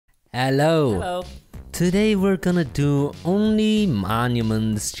Hello. Hello. Today we're gonna do only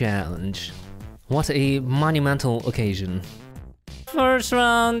monuments challenge. What a monumental occasion. First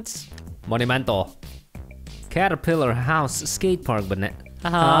round. Monumental. Caterpillar house skate park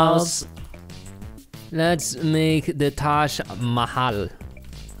House. Let's make the Taj Mahal,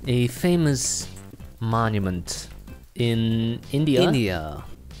 a famous monument in India. India.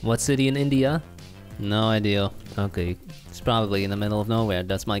 What city in India? No idea. Okay. It's probably in the middle of nowhere,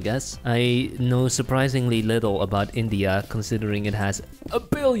 that's my guess. I know surprisingly little about India considering it has 1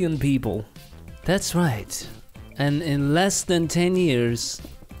 billion people. That's right. And in less than 10 years,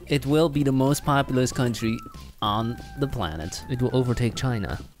 it will be the most populous country on the planet. It will overtake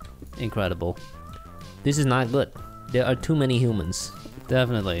China. Incredible. This is not good. There are too many humans.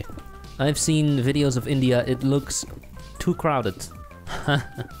 Definitely. I've seen videos of India, it looks too crowded.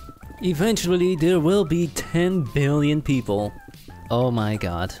 Eventually, there will be 10 billion people. Oh my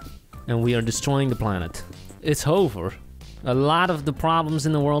god. And we are destroying the planet. It's over. A lot of the problems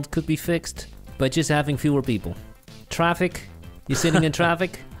in the world could be fixed by just having fewer people. Traffic. You sitting in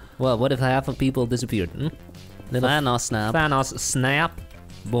traffic? Well, what if half of people disappeared? Little Thanos snap. Thanos snap.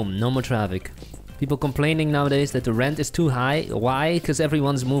 Boom, no more traffic. People complaining nowadays that the rent is too high. Why? Because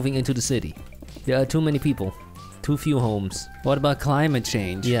everyone's moving into the city. There are too many people. Too few homes. What about climate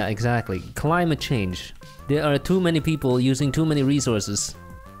change? Yeah, exactly. Climate change. There are too many people using too many resources.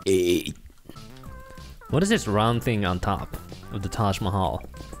 What is this round thing on top of the Taj Mahal?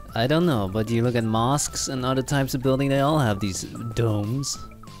 I don't know, but you look at mosques and other types of building, they all have these domes.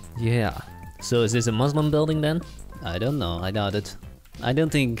 Yeah. So is this a Muslim building then? I don't know, I doubt it. I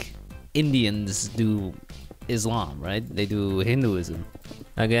don't think Indians do Islam, right? They do Hinduism.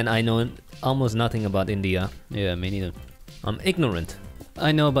 Again, I know almost nothing about India. Yeah, me neither. I'm ignorant.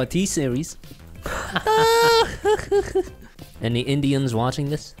 I know about T-series. Any Indians watching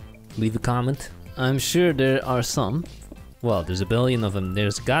this? Leave a comment. I'm sure there are some. Well, there's 1 billion of them.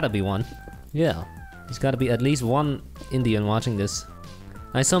 There's gotta be one. Yeah. There's gotta be at least one Indian watching this.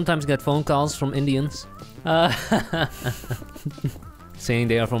 I sometimes get phone calls from Indians. Saying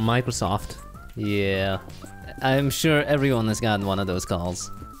they are from Microsoft. Yeah. I'm sure everyone has gotten one of those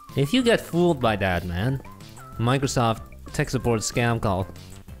calls. If you get fooled by that, man. Microsoft tech support scam call.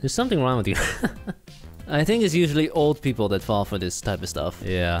 There's something wrong with you. I think it's usually old people that fall for this type of stuff.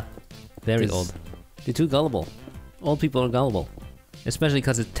 Yeah. Very old. They're too gullible. Old people are gullible. Especially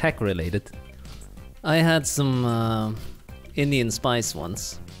because it's tech related. I had some Indian spice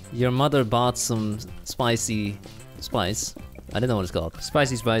once. Your mother bought some spicy spice. I don't know what it's called.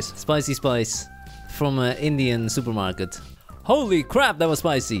 Spicy spice. Spicy spice from an Indian supermarket. Holy crap, that was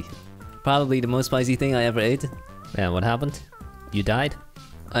spicy. Probably the most spicy thing I ever ate. And what happened? You died?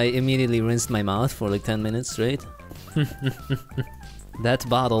 I immediately rinsed my mouth for like 10 minutes straight. That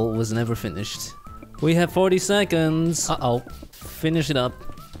bottle was never finished. We have 40 seconds. Uh-oh. Finish it up.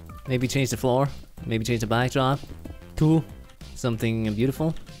 Maybe change the floor. Maybe change the backdrop. Two. Something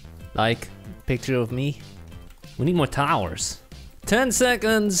beautiful. Like, Picture of me. we need more towers. 10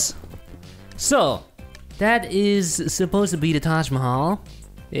 seconds. So, that is supposed to be the Taj Mahal.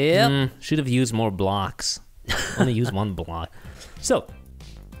 Yep. Should have used more blocks. Only use one block. So,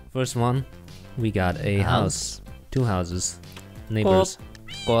 first one, we got a house. 2 houses. Neighbors.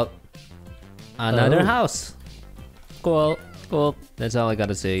 Cool. Another Oh. house. Cool. Cool. That's all I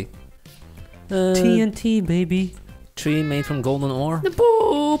gotta say. TNT, baby. Tree made from golden ore. The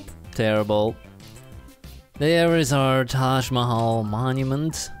poop. Terrible. There is our Taj Mahal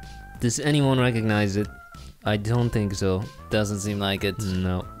monument. Does anyone recognize it? I don't think so. Doesn't seem like it.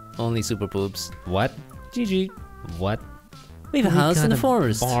 No. Only super poops. What? GG. What? We have a house got in the a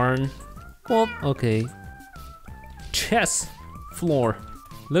forest. Barn. Cool. Okay. Chess. Floor.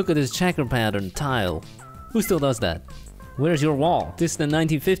 Look at this checker pattern tile. Who still does that? Where's your wall? This the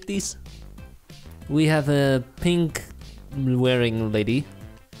 1950s? We have a pink wearing lady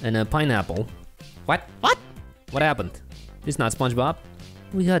and a pineapple. What? What? What happened? This not SpongeBob.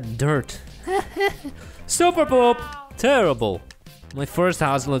 We got dirt. Super poop. Terrible. My first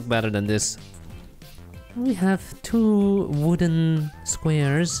house looked better than this. We have 2 wooden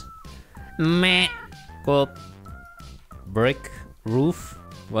squares. Meh. Cool. Brick roof.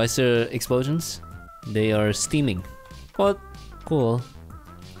 Why is there explosions? They are steaming. What? Cool.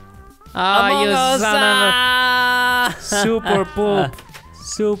 Among you Us, son of a... Super poop.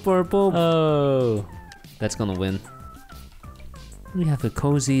 Super poop. Oh. That's gonna win. We have a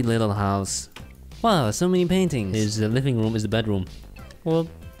cozy little house. Wow, so many paintings. Is the living room, is the bedroom. Well.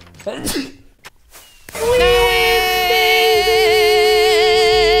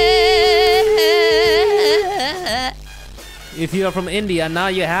 If you are from India, now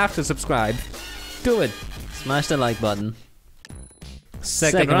you have to subscribe. Do it. Smash the like button.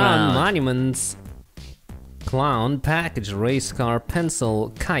 Second round. Monuments. Clown, package, race car,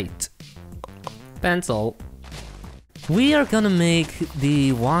 pencil, kite. Pencil. We are gonna make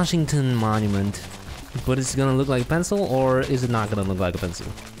the Washington Monument. But it's gonna look like a pencil, or is it not gonna look like a pencil?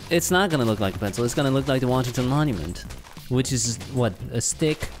 It's not gonna look like a pencil, it's gonna look like the Washington Monument. Which is, what, a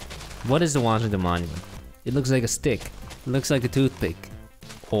stick? What is the Washington Monument? It looks like a stick. It looks like a toothpick.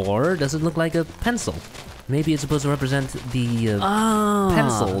 Or does it look like a pencil? Maybe it's supposed to represent the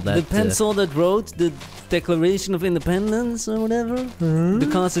pencil that... The pencil that wrote the Declaration of Independence or whatever? The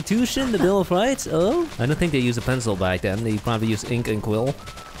Constitution, the Bill of Rights? Oh? I don't think they used a pencil back then. They probably used ink and quill.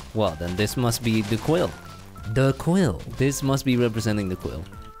 Well, then this must be the quill. The quill. This must be representing the quill.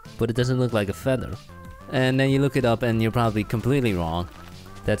 But it doesn't look like a feather. And then you look it up and you're probably completely wrong.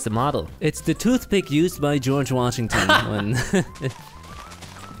 That's the model. It's the toothpick used by George Washington when...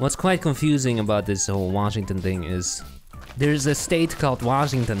 What's quite confusing about this whole Washington thing is there's a state called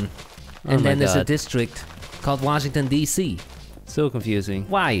Washington, and then there's a district called Washington, D.C. So confusing.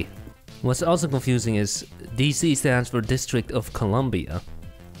 Why? What's also confusing is D.C. stands for District of Columbia,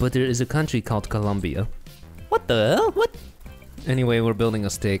 but there is a country called Colombia. What the hell? What? Anyway, we're building a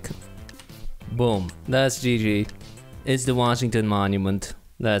stick. Boom. That's GG. It's the Washington Monument.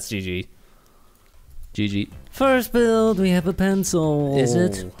 That's GG. GG. First build, we have a pencil. Is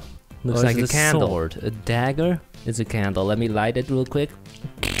it? Looks like a candle. Sword? A dagger? It's a candle. Let me light it real quick.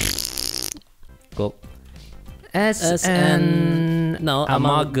 Go. S-N... No,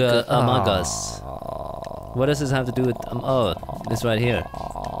 Among Us. What does this have to do with... oh, this right here.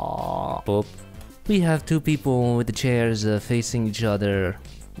 Boop. We have two people with the chairs facing each other.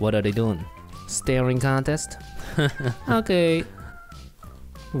 What are they doing? Staring contest? Okay.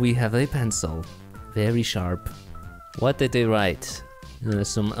 We have a pencil. Very sharp. What did they write?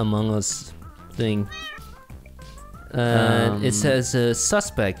 Some Among Us thing. It says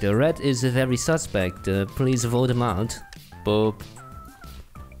suspect. Red is very suspect. Please vote him out. Boop.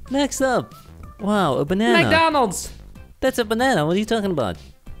 Next up. Wow, a banana. McDonald's! That's a banana. What are you talking about?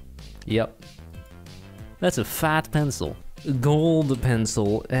 Yep. That's a fat pencil. Gold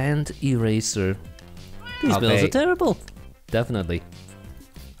pencil and eraser. These bills are terrible. Definitely.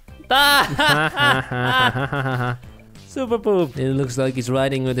 Super poop. It looks like he's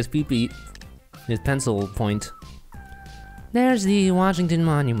writing with his pee-pee. His pencil point. There's the Washington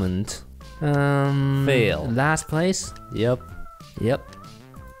Monument. Fail. Last place? Yep. Yep.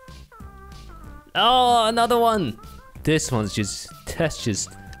 Oh, another one. This one's that's just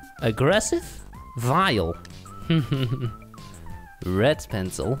aggressive? Vile. Red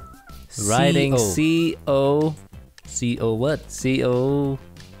pencil. Writing C-O. C-O what? C-O.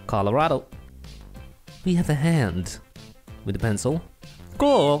 Colorado. We have a hand with a pencil.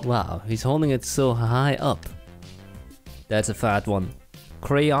 Cool. Wow, he's holding it so high up. That's a fat one.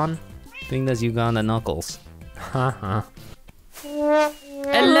 Crayon. I think that's Uganda knuckles. Haha.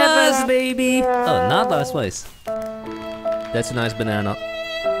 11, baby! Oh, not last place. That's a nice banana.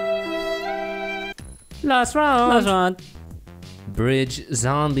 Last round! Last round. Bridge,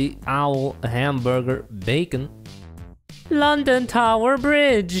 zombie, owl, hamburger, bacon. London Tower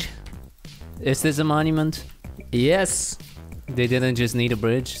Bridge! Is this a monument? Yes. They didn't just need a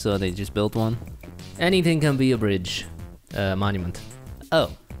bridge, so they just built one? Anything can be a bridge. Monument.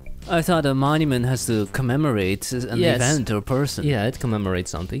 Oh. I thought a monument has to commemorate an event or person. Yeah, it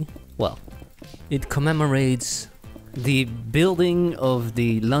commemorates something. Well, it commemorates the building of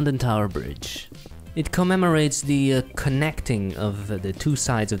the London Tower Bridge. It commemorates the connecting of the two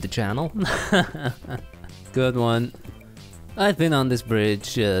sides of the channel. Good one. I've been on this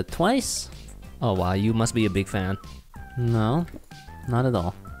bridge twice. Oh wow, you must be a big fan. No, not at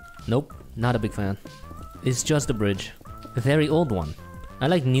all. Nope, not a big fan. It's just a bridge. A very old one. I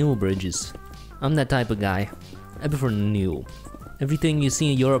like new bridges. I'm that type of guy. I prefer new. Everything you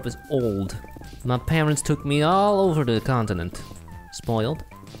see in Europe is old. My parents took me all over the continent. Spoiled.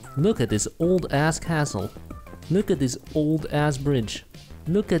 Look at this old ass castle. Look at this old ass bridge.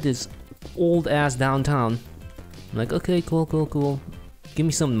 Look at this old ass downtown. I'm like, okay, cool. Give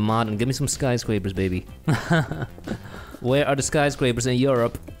me some modern, give me some skyscrapers, baby. Where are the skyscrapers in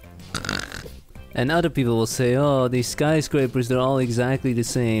Europe? And other people will say, oh, these skyscrapers, they're all exactly the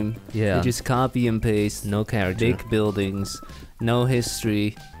same. Yeah. They just copy and paste. No character. Big buildings. No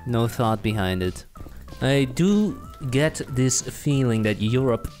history. No thought behind it. I do get this feeling that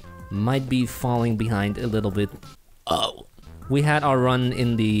Europe might be falling behind a little bit. Oh. We had our run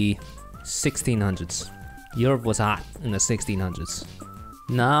in the 1600s. Europe was hot in the 1600s.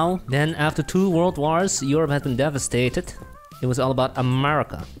 Now? Then after 2 world wars, Europe has been devastated. It was all about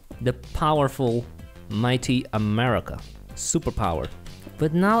America. The powerful, mighty America. Superpower.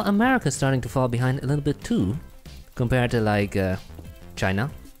 But now America's starting to fall behind a little bit too. Compared to like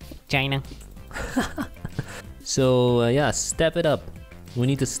China. China. So yeah, step it up. We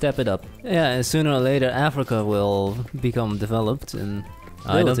need to step it up. Yeah, and sooner or later Africa will become developed and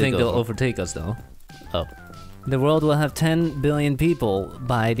I don't think they'll overtake us though. Oh. The world will have 10 billion people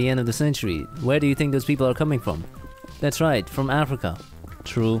by the end of the century. Where do you think those people are coming from? That's right, from Africa.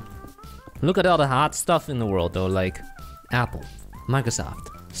 True. Look at all the hot stuff in the world though, like Apple, Microsoft,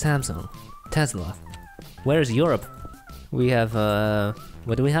 Samsung, Tesla. Where's Europe? We have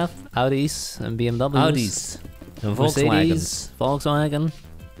What do we have? Audis and BMWs. Audis. And Mercedes, Volkswagen.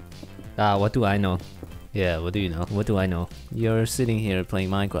 What do I know? Yeah, what do you know? What do I know? You're sitting here playing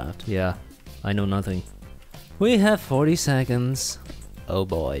Minecraft. Yeah, I know nothing. We have 40 seconds. Oh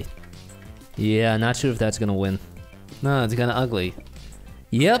boy. Yeah, not sure if that's gonna win. No, it's kinda ugly.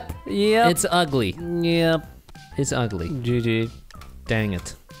 Yep. Yep. It's ugly. Yep. It's ugly. GG. Dang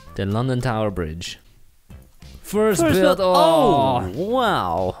it. The London Tower Bridge. First build. build. Oh,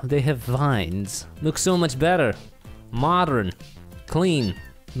 wow. They have vines. Looks so much better. Modern. Clean.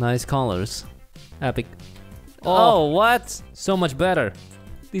 Nice colors. Epic. Oh, what? So much better.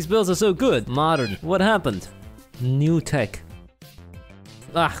 These builds are so good. Modern. What happened? New tech.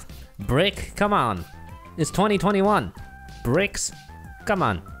 Ah, brick? Come on. It's 2021. Bricks? Come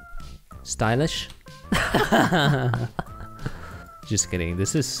on. Stylish? Just kidding.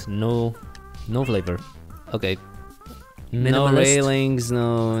 This is no flavor. Okay. Minimalist. No railings,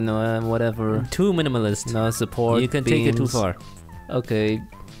 no whatever. Too minimalist. No support. You can take it too beams. far. Okay.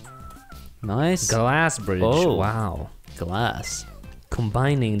 Nice. Glass bridge. Oh. Wow. Glass.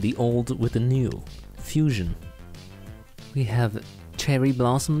 Combining the old with the new. Fusion. We have cherry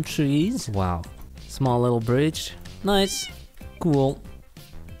blossom trees. Wow. Small little bridge. Nice. Cool.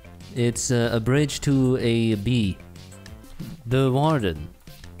 It's a bridge to a bee. The warden.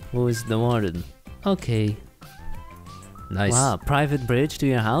 Who is the warden? Okay. Nice. Wow, private bridge to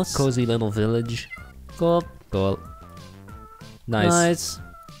your house? Cozy little village. Cool. Cool. Nice. Nice.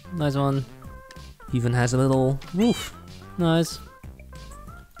 Nice one. Even has a little roof. Nice.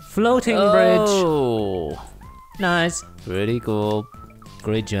 Floating bridge. Oh. Nice. Pretty cool.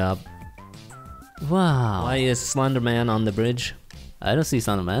 Great job. Wow. Why is Slender Man on the bridge? I don't see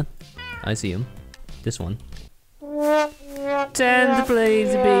Slender Man. I see him. This one. 10th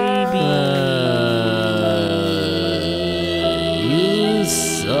place, baby. You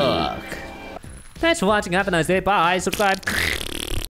suck. Thanks for watching. Have a nice day. Bye. Subscribe.